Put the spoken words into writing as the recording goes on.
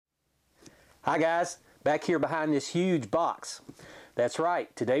Hi guys, back here behind this huge box. That's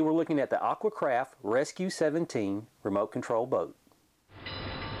right, today we're looking at the AquaCraft Rescue 17 remote control boat.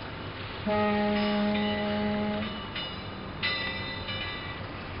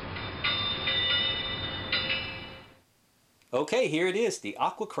 Okay, here it is, the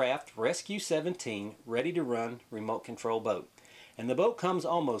AquaCraft Rescue 17 ready to run remote control boat. And the boat comes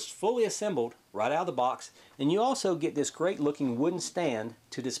almost fully assembled right out of the box, and you also get this great looking wooden stand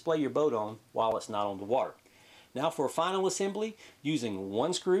to display your boat on while it's not on the water. Now for final assembly, using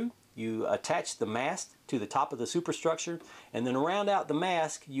one screw, you attach the mast to the top of the superstructure, and then around out the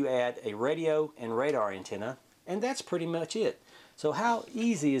mast you add a radio and radar antenna, and that's pretty much it. So how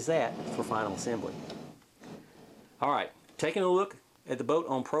easy is that for final assembly? Alright, taking a look at the boat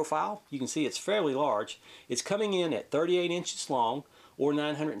on profile, you can see it's fairly large. It's coming in at 38 inches long or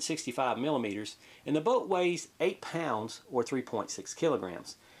 965 millimeters, and the boat weighs 8 pounds or 3.6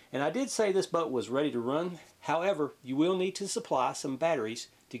 kilograms. And I did say this boat was ready to run. However, you will need to supply some batteries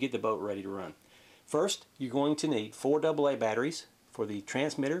to get the boat ready to run. First, you're going to need 4 AA batteries for the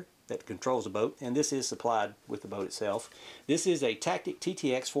transmitter that controls the boat, and this is supplied with the boat itself. This is a Tactic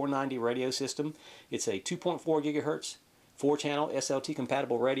TTX 490 radio system. It's a 2.4 gigahertz 4-channel SLT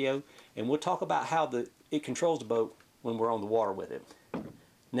compatible radio, and we'll talk about how it controls the boat when we're on the water with it.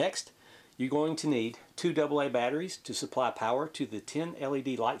 Next, you're going to need 2 AA batteries to supply power to the 10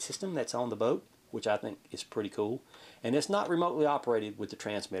 LED light system that's on the boat, which I think is pretty cool. And it's not remotely operated with the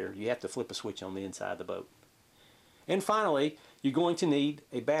transmitter. You have to flip a switch on the inside of the boat. And finally, you're going to need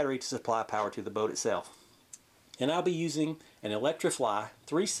a battery to supply power to the boat itself. And I'll be using an Electrifly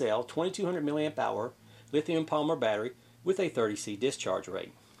 3-cell 2200 milliamp hour lithium polymer battery with a 30C discharge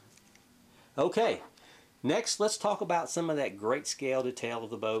rate. Okay, next let's talk about some of that great scale detail of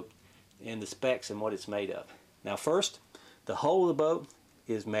the boat and the specs and what it's made of. Now first, the hull of the boat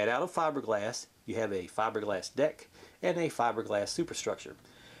is made out of fiberglass. You have a fiberglass deck and a fiberglass superstructure.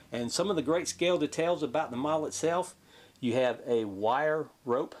 And some of the great scale details about the model itself, you have a wire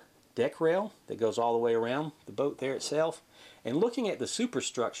rope deck rail that goes all the way around the boat there itself. And looking at the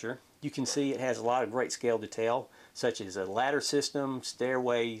superstructure, you can see it has a lot of great scale detail, such as a ladder system,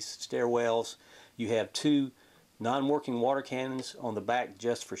 stairways, stairwells. You have 2 non-working water cannons on the back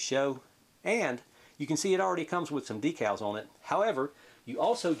just for show, and you can see it already comes with some decals on it. However, you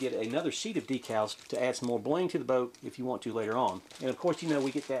also get another sheet of decals to add some more bling to the boat if you want to later on. And of course, you know, we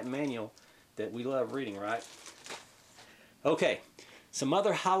get that manual that we love reading, right? Okay, some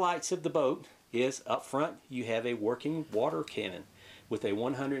other highlights of the boat is up front you have a working water cannon with a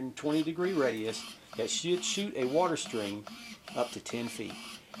 120-degree radius that should shoot a water stream up to 10 feet.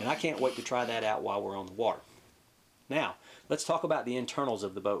 And I can't wait to try that out while we're on the water. Now, let's talk about the internals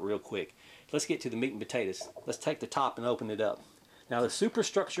of the boat real quick. Let's get to the meat and potatoes. Let's take the top and open it up. Now the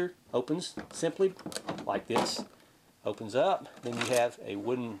superstructure opens simply like this. Opens up, then you have a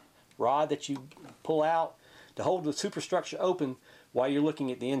wooden rod that you pull out to hold the superstructure open while you're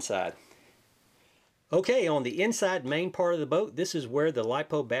looking at the inside. Okay, on the inside main part of the boat, this is where the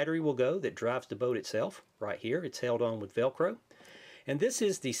lipo battery will go that drives the boat itself. Right here, it's held on with Velcro. And this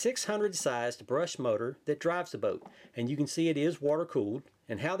is the 600 sized brush motor that drives the boat. And you can see it is water cooled.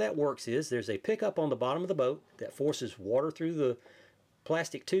 And how that works is there's a pickup on the bottom of the boat that forces water through the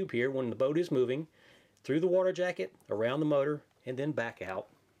plastic tube here when the boat is moving, through the water jacket, around the motor, and then back out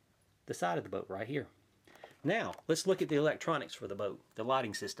the side of the boat right here. Now, let's look at the electronics for the boat, the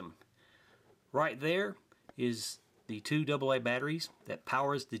lighting system. Right there is the 2 AA batteries that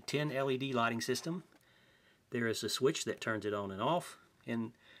powers the 10 LED lighting system. There is a switch that turns it on and off,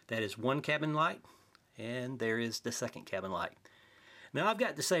 and that is one cabin light, and there is the second cabin light. Now I've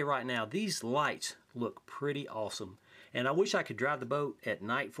got to say right now, these lights look pretty awesome, and I wish I could drive the boat at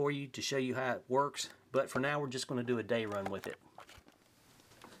night for you to show you how it works, but for now we're just going to do a day run with it.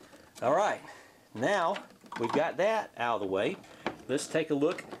 Alright, now we've got that out of the way. Let's take a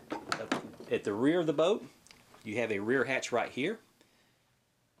look at the rear of the boat. You have a rear hatch right here.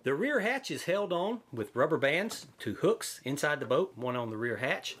 The rear hatch is held on with rubber bands to hooks inside the boat, one on the rear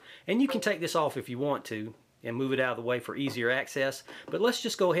hatch. And you can take this off if you want to and move it out of the way for easier access. But let's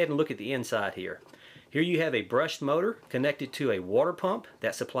just go ahead and look at the inside here. Here you have a brushed motor connected to a water pump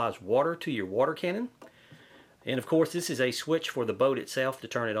that supplies water to your water cannon. And of course, this is a switch for the boat itself to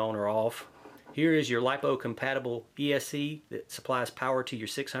turn it on or off. Here is your LiPo compatible ESC that supplies power to your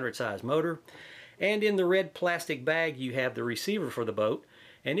 600 size motor. And in the red plastic bag you have the receiver for the boat,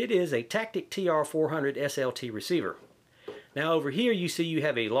 and it is a Tactic TR400 SLT receiver. Now over here you see you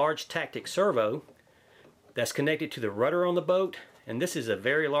have a large Tactic servo that's connected to the rudder on the boat, and this is a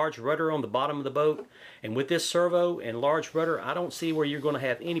very large rudder on the bottom of the boat. And with this servo and large rudder, I don't see where you're going to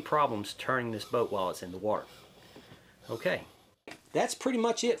have any problems turning this boat while it's in the water. Okay, that's pretty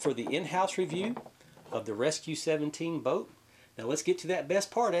much it for the in-house review of the Rescue 17 boat. Now let's get to that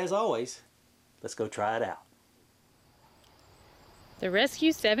best part as always. Let's go try it out. The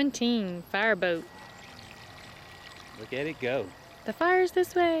Rescue 17 Fireboat. Look at it go. The fire's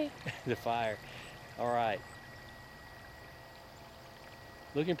this way. The fire. All right.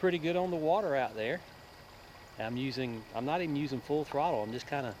 Looking pretty good on the water out there. I'm not even using full throttle. I'm just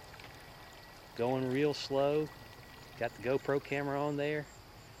kind of going real slow. Got the GoPro camera on there.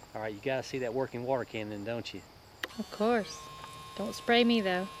 All right, you got to see that working water cannon, don't you? Of course. Don't spray me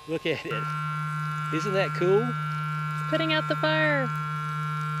though. Look at it. Isn't that cool? It's putting out the fire.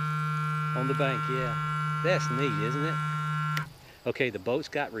 On the bank, yeah. That's neat, isn't it? Okay, the boat's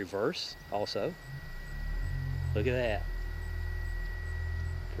got reverse also. Look at that.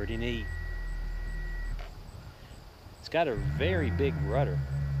 Pretty neat. It's got a very big rudder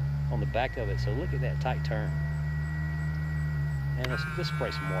on the back of it, so look at that tight turn. And let's spray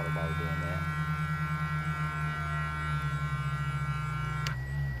some water while we're doing that.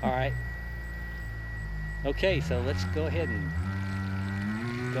 All right. Okay, so let's go ahead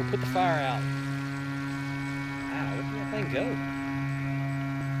and go put the fire out. Wow, look at that thing go.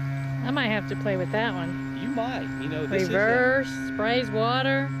 I might have to play with that one. You might. You know, this reverse, sprays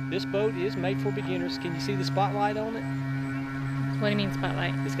water. This boat is made for beginners. Can you see the spotlight on it? What do you mean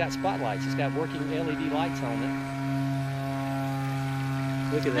spotlight? It's got spotlights. It's got working LED lights on it.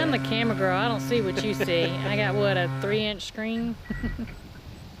 Look at that. I'm the camera girl. I don't see what you see. I got, what, a 3-inch screen?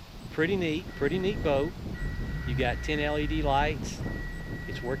 Pretty neat boat. You got 10 LED lights.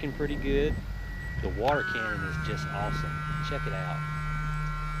 It's working pretty good. The water cannon is just awesome. Check it out.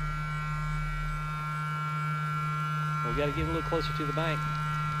 We got to get a little closer to the bank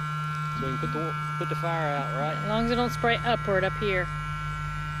so we can put the fire out, right? As long as it don't spray upward up here.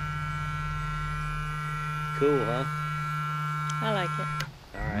 Cool, huh? I like it.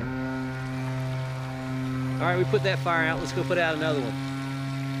 All right. All right, we put that fire out. Let's go put out another one.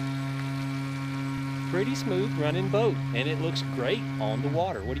 Pretty smooth running boat, and it looks great on the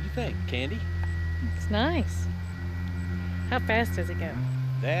water. What do you think, Candy? It's nice. How fast does it go?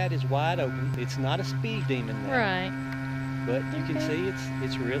 That is wide open. It's not a speed demon now. Right. But you can see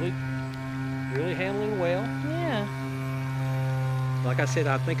it's really handling well. Yeah. Like I said,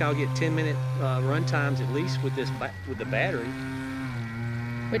 I think I'll get 10-minute run times at least with the battery.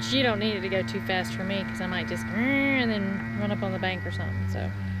 Which you don't need it to go too fast for me, because I might just and then run up on the bank or something.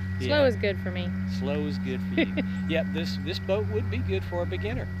 So slow is good for me. Slow is good for you. Yep, this boat would be good for a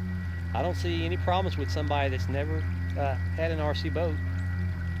beginner. I don't see any problems with somebody that's never had an RC boat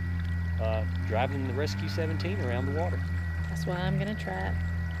driving the Rescue 17 around the water. That's why I'm gonna try it.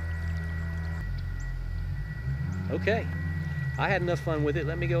 Okay, I had enough fun with it.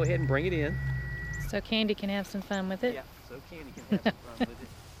 Let me go ahead and bring it in. So Candy can have some fun with it. Yeah, so Candy can have some fun with it.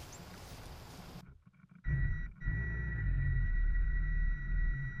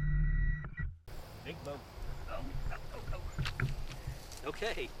 Big boat.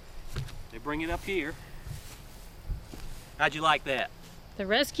 Okay, they bring it up here. How'd you like that? The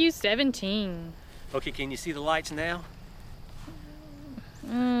Rescue 17. Okay, can you see the lights now?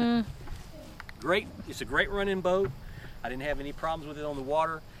 Great, it's a great running boat. I didn't have any problems with it on the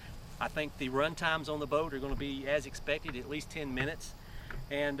water. I think the run times on the boat are going to be as expected, at least 10 minutes.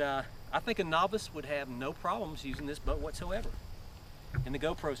 And I think a novice would have no problems using this boat whatsoever. And the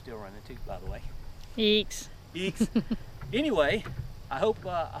GoPro's still running too, by the way. Eeks. Eeks. Anyway, I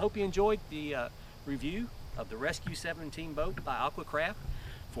hope you enjoyed the review of the Rescue 17 boat by AquaCraft.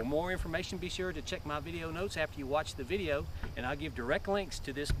 For more information, be sure to check my video notes after you watch the video, and I'll give direct links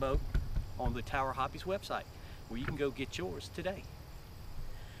to this boat on the Tower Hobbies website, where you can go get yours today.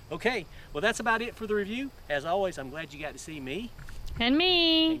 Okay, well that's about it for the review. As always, I'm glad you got to see me. And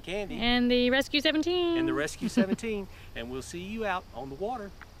me. And Candy. And the Rescue 17. And the Rescue 17. And we'll see you out on the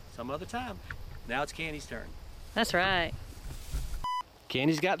water some other time. Now it's Candy's turn. That's right.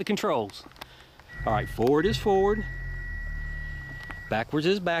 Candy's got the controls. All right, forward is forward. Backwards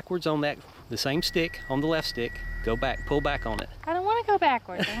is backwards on the same stick, on the left stick. Go back, pull back on it. I don't want to go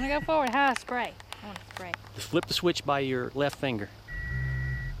backwards. I want to go forward. How I spray? I want to spray. Just flip the switch by your left finger.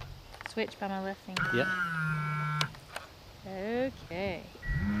 Switch by my left finger. Yep. Okay.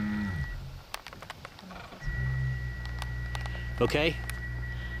 Okay.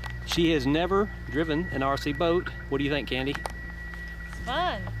 She has never driven an RC boat. What do you think, Candy? It's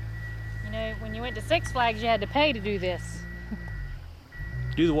fun. You know, when you went to Six Flags, you had to pay to do this.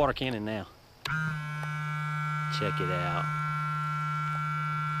 Do the water cannon now. Check it out.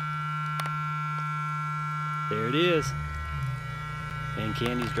 There it is. And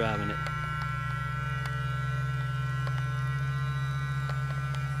Candy's driving it.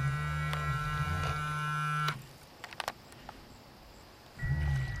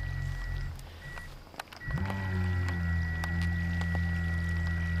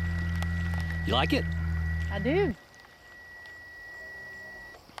 You like it? I do.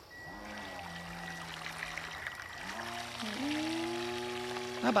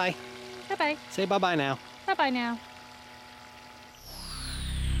 Bye-bye. Bye-bye. Say bye-bye now. Bye-bye now.